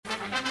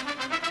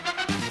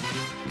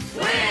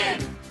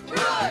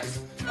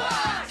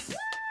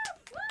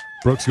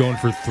Brooke's going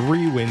for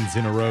 3 wins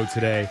in a row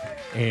today,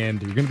 and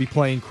you're going to be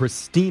playing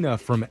Christina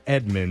from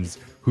Edmonds,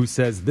 who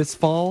says this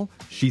fall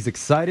she's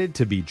excited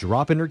to be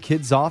dropping her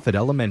kids off at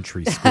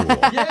elementary school.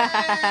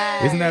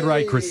 Isn't that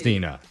right,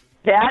 Christina?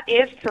 That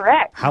is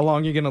correct. How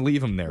long are you going to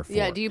leave them there for?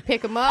 Yeah, do you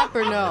pick them up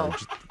or no?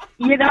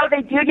 You know,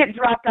 they do get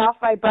dropped off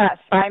by bus.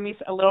 Buy me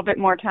a little bit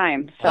more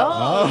time. So.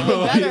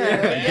 Oh, better.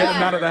 Get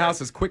them out of the house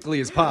as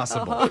quickly as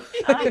possible.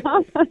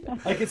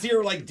 I can see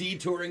her like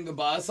detouring the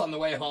bus on the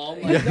way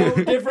home. Like, no,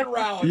 different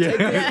route.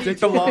 Take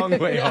the long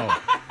way home.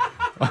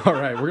 All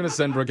right, we're going to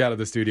send Brooke out of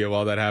the studio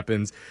while that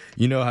happens.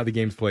 You know how the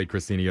game's played,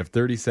 Christina. You have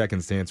 30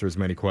 seconds to answer as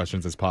many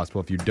questions as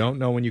possible. If you don't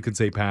know when you can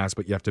say pass,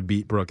 but you have to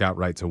beat Brooke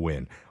outright to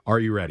win. Are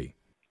you ready?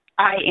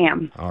 I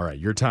am. All right,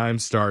 your time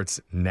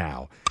starts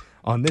now.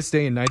 On this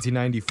day in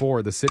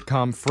 1994, the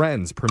sitcom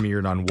Friends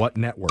premiered on what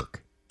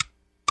network?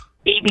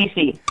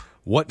 ABC.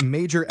 What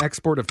major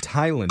export of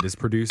Thailand is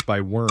produced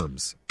by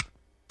worms?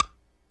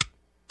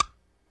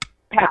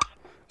 Pass.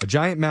 A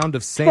giant mound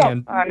of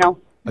sand. No.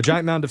 A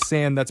giant mound of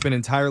sand that's been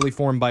entirely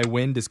formed by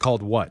wind is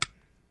called what?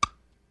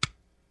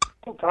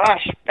 Oh,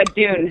 gosh. A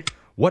dune.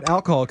 What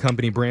alcohol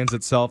company brands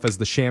itself as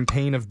the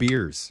champagne of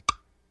beers?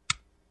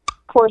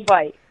 Coors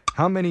Light.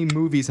 How many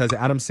movies has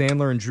Adam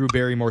Sandler and Drew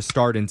Barrymore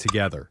starred in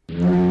together?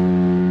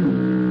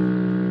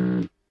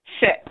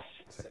 6.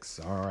 6.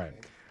 All right.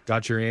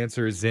 Got your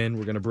answers in.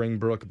 We're going to bring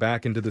Brooke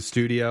back into the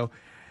studio.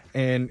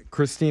 And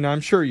Christina,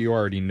 I'm sure you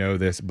already know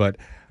this, but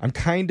I'm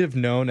kind of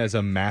known as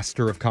a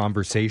master of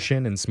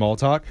conversation and small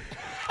talk,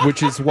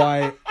 which is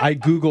why I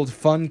Googled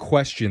fun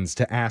questions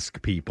to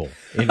ask people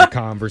in a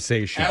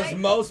conversation. As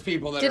most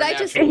people that Did are I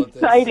just- natural at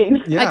this.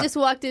 Exciting. Yeah. I just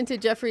walked into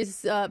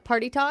Jeffrey's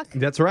party talk.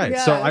 That's right.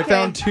 Yeah, So I okay.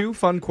 found 2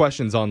 fun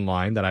questions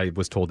online that I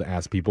was told to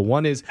ask people.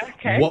 One is,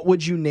 what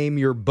would you name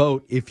your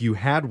boat if you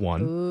had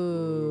one?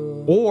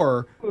 Ooh.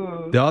 Or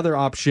the other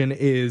option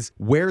is,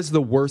 where's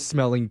the worst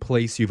smelling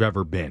place you've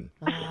ever been?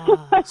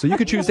 So you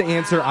could choose to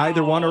answer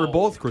either one or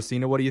both.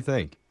 Christina, what do you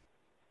think?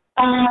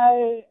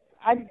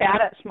 I'm bad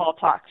at small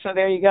talk, so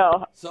there you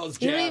go. So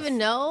is You Jeff. don't even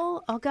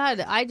know? Oh, God.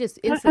 I just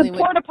A instantly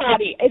went. porta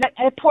potty.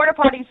 A porta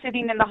potty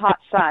sitting in the hot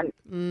sun.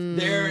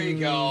 There you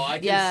go. I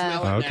can Yeah.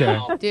 smell it Okay.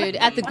 now. Dude,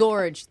 at the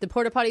gorge. The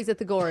porta potty's at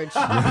the gorge.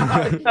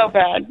 It's so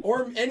bad.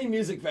 Or any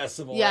music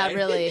festival. Yeah, right?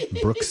 really.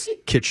 Brooke's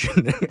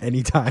kitchen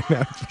anytime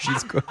after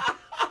she's cooked.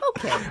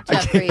 Okay,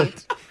 Jeffrey.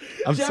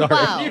 I'm Jeff, sorry.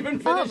 Wow. didn't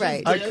even All finish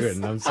right. I his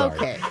couldn't. I'm sorry.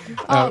 Okay.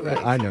 All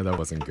right. I know that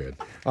wasn't good.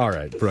 All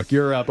right, Brooke,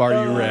 you're up. Are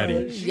you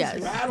ready?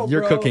 Yes. Rattled,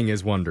 Your bro. cooking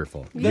is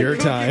wonderful. Your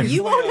cooking time.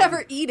 You won't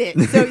ever eat it,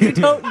 so you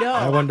don't know.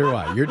 I wonder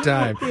why. Your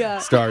time Yeah.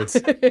 starts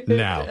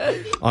now.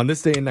 On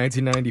this day in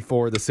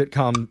 1994, the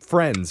sitcom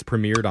Friends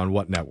premiered on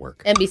what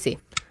network? NBC.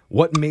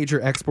 What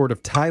major export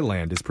of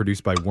Thailand is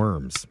produced by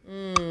worms?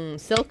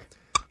 Silk.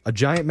 A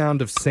giant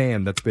mound of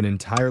sand that's been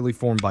entirely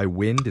formed by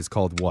wind is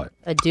called what?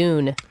 A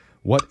dune.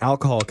 What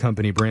alcohol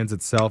company brands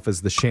itself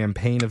as the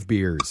champagne of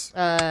beers?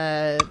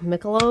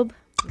 Michelob.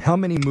 How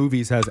many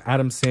movies has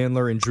Adam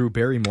Sandler and Drew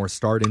Barrymore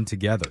starred in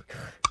together?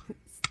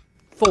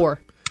 4.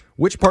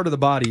 Which part of the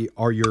body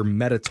are your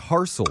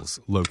metatarsals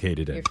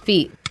located in? Your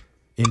feet.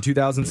 In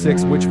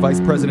 2006, which vice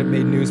president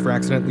made news for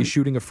accidentally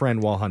shooting a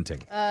friend while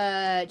hunting?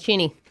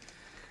 Cheney.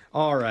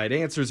 All right,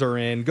 answers are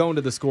in. Going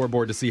to the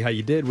scoreboard to see how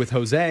you did with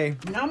Jose.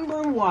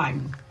 Number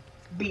 1,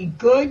 be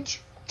good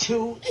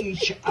to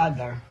each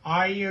other.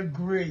 I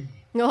agree.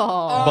 Oh.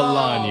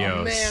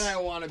 Bolaños. Oh, man, I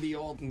want to be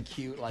old and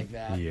cute like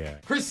that. Yeah.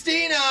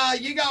 Christina,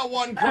 you got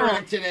one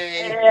correct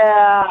today.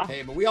 Yeah.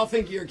 Hey, but we all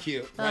think you're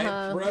cute,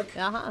 right, Brooke?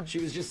 Uh-huh. She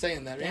was just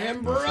saying that.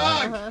 And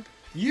Brooke,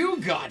 you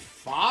got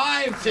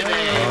 5 today.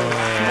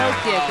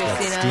 Smoked you,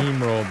 Christina.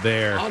 Steamrolled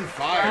there. On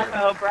fire.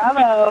 Oh,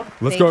 bravo.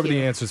 Let's Thank go over you.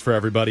 the answers for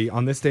everybody.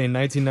 On this day in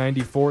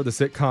 1994, the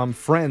sitcom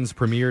Friends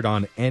premiered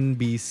on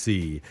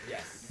NBC.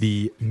 Yes.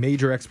 The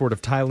major export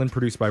of Thailand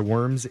produced by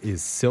worms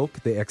is silk.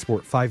 They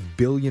export $5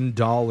 billion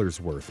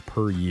worth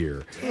per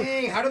year.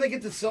 Dang, how do they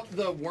get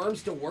the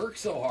worms to work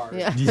so hard?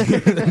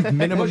 Yeah.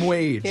 Minimum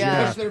wage.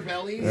 Yeah. Push their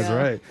bellies? That's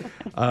right.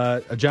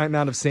 A giant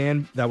mound of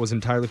sand that was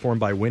entirely formed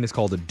by wind is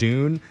called a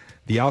dune.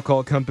 The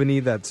alcohol company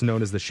that's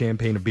known as the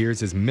champagne of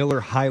beers is Miller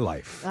High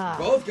Life.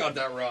 Both got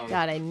that wrong.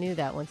 God, I knew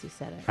that once you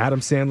said it. Adam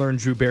Sandler and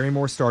Drew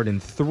Barrymore starred in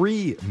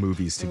 3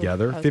 movies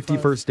together, 50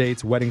 First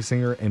Dates, Wedding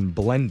Singer, and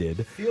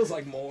Blended. Feels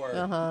like more.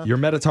 Your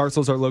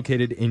metatarsals are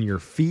located in your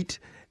feet,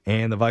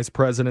 and the vice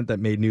president that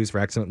made news for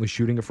accidentally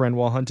shooting a friend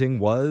while hunting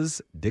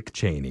was Dick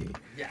Cheney.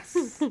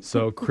 Yes.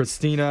 So,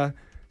 Christina,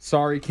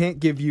 sorry,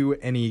 can't give you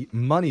any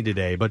money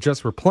today, but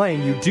just for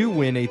playing, you do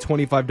win a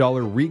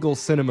 $25 Regal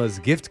Cinemas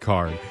gift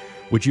card,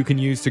 which you can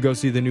use to go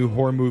see the new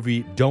horror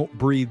movie Don't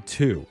Breathe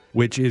 2,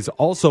 which is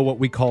also what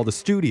we call the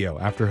studio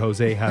after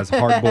Jose has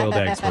hard-boiled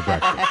eggs for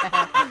breakfast.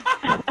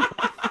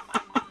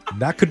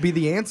 That could be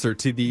the answer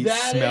to the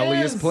That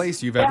smelliest is.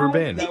 place you've ever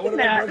been. That would have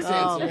been Brooke's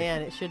Oh, answer.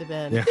 man, it should have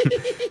been. Yeah.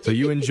 So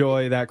you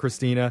enjoy that,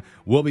 Christina.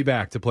 We'll be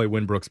back to play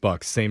Win Brooks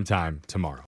Bucks same time tomorrow.